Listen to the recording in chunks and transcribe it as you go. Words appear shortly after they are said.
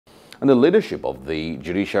and the leadership of the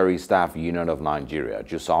Judiciary Staff Union of Nigeria,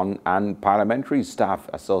 JUSUN, and Parliamentary Staff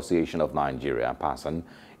Association of Nigeria, PASAN,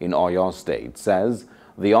 in Oyo State, says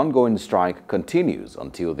the ongoing strike continues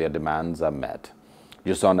until their demands are met.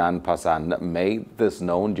 JUSUN and PASAN made this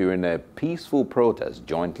known during a peaceful protest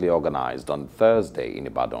jointly organized on Thursday in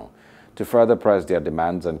Ibadan to further press their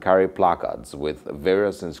demands and carry placards with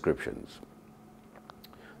various inscriptions.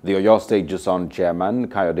 The Oyo State JUSUN chairman,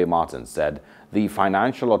 Kayode Martin, said the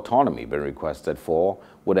financial autonomy being requested for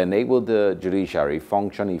would enable the judiciary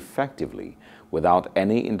function effectively without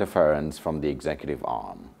any interference from the executive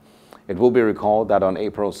arm. It will be recalled that on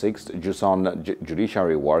April 6th, JUSUN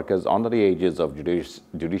judiciary workers under the aegis of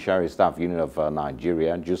Judiciary Staff Union of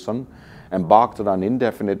Nigeria, JUSUN, embarked on an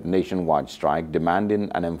indefinite nationwide strike demanding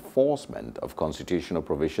an enforcement of constitutional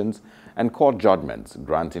provisions and court judgments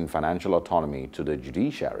granting financial autonomy to the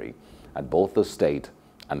judiciary at both the state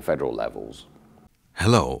and federal levels.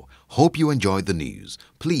 Hello, hope you enjoyed the news.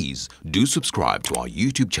 Please do subscribe to our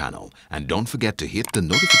YouTube channel and don't forget to hit the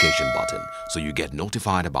notification button so you get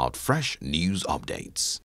notified about fresh news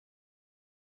updates.